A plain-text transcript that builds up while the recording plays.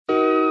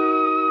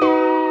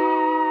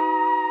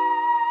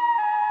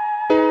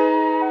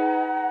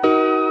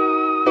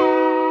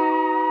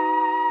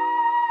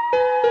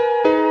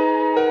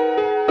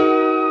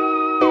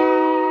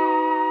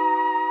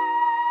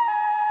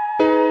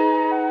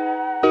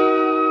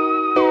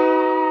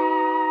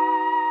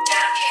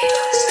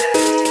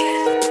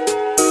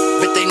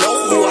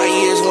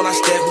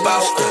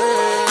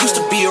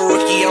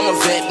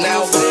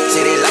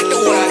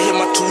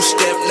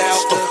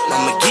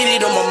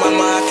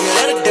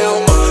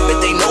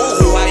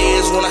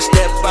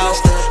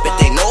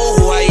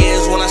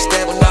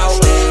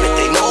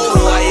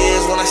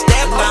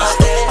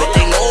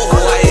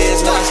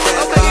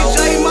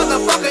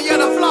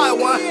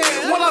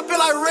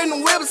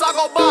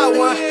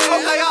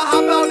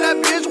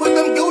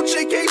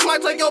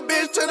your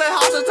bitch to the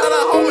house and tell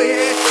her homie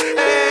here.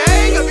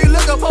 Hey, if you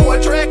looking for a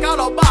trick, I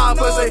don't buy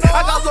pussy. I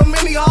got so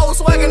many hoes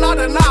swagging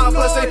out the nine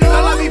pussy.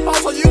 Now let me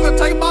post so you can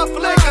take my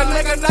flick. A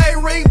nigga, they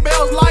ring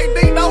bells like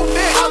Dino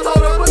Dick. I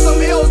told her put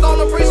some heels on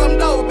the free some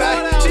dough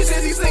back. She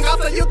says he sing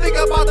after you think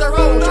about their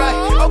own track.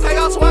 Okay,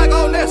 I swag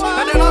on this,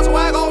 and then I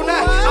swag on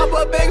that. I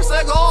put big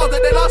cigars,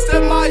 and then I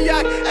sip my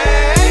yak.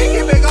 Hey,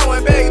 keep it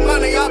going, big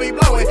money, I be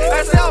blowing.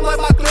 That sounds like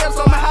my clips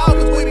on my house,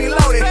 cause we be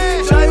loaded.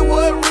 J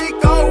Wood,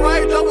 Riko,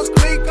 Ray Joe was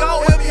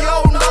Clico. If you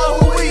don't know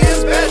who he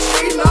is, best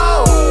she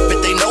know. But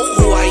they know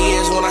who I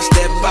is when I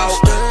step out.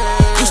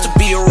 Used to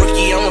be a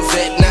rookie, I'm a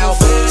vet now.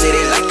 Say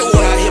they like the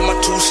way I hit my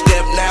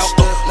two-step now.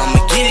 I'ma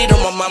get it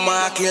on my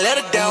mama, I can't let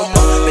her down.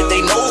 But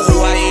they know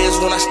who I is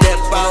when I step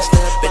out.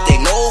 But they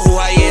know who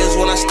I is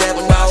when I step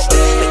out.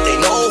 But they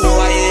know who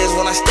I is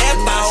when I step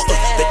out.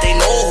 But they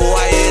know who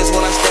I is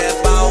when I step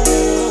out.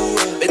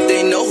 But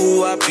they know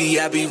who I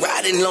be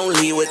riding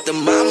lonely with the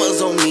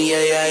mamas on me,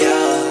 yeah, yeah,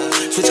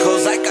 yeah. Switch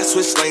codes like I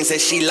switch lanes, said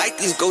she like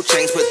these gold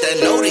chains, put that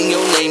note in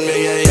your name, yeah,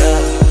 yeah,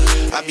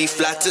 yeah. I be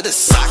fly to the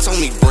socks, on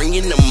me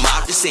bringing the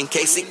mop, just in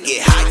case it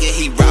get hot, yeah,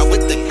 he ride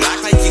with the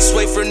Glock like he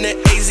sway from the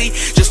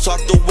AZ. Just talk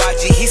to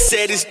YG, he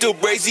said it's still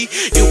crazy.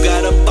 You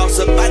gotta boss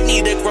up, I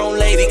need a grown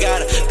lady,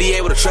 gotta be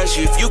able to trust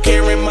you if you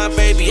carrying my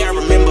baby. I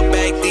remember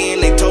back then,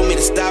 they told me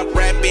to stop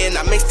rapping,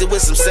 I mixed it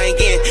with some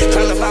singing,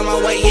 trying to find my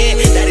way in.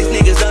 Now these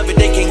niggas love it,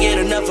 they can't get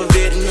enough of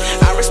it.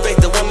 I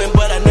respect the woman,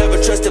 but I never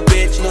trust a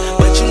bitch.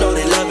 But you know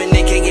they love it,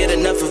 they can't get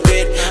enough of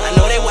it. I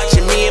know they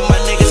watching me and my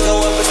niggas go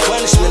up as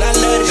punishment, I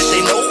love it. But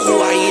they know who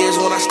I is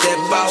when I step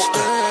out.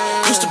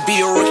 Used to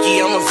be a rookie,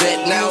 I'm a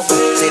vet now.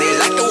 Say they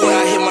like the way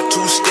I hit my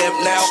two-step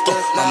now.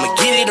 I'ma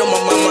get it on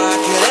my mama, I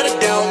can't let her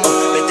down.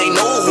 But they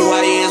know who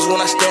I is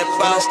when I step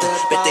out.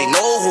 But they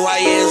know who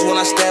I is when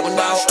I step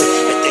out.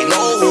 But they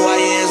know who I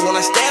is when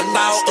I step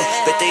out.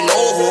 But they know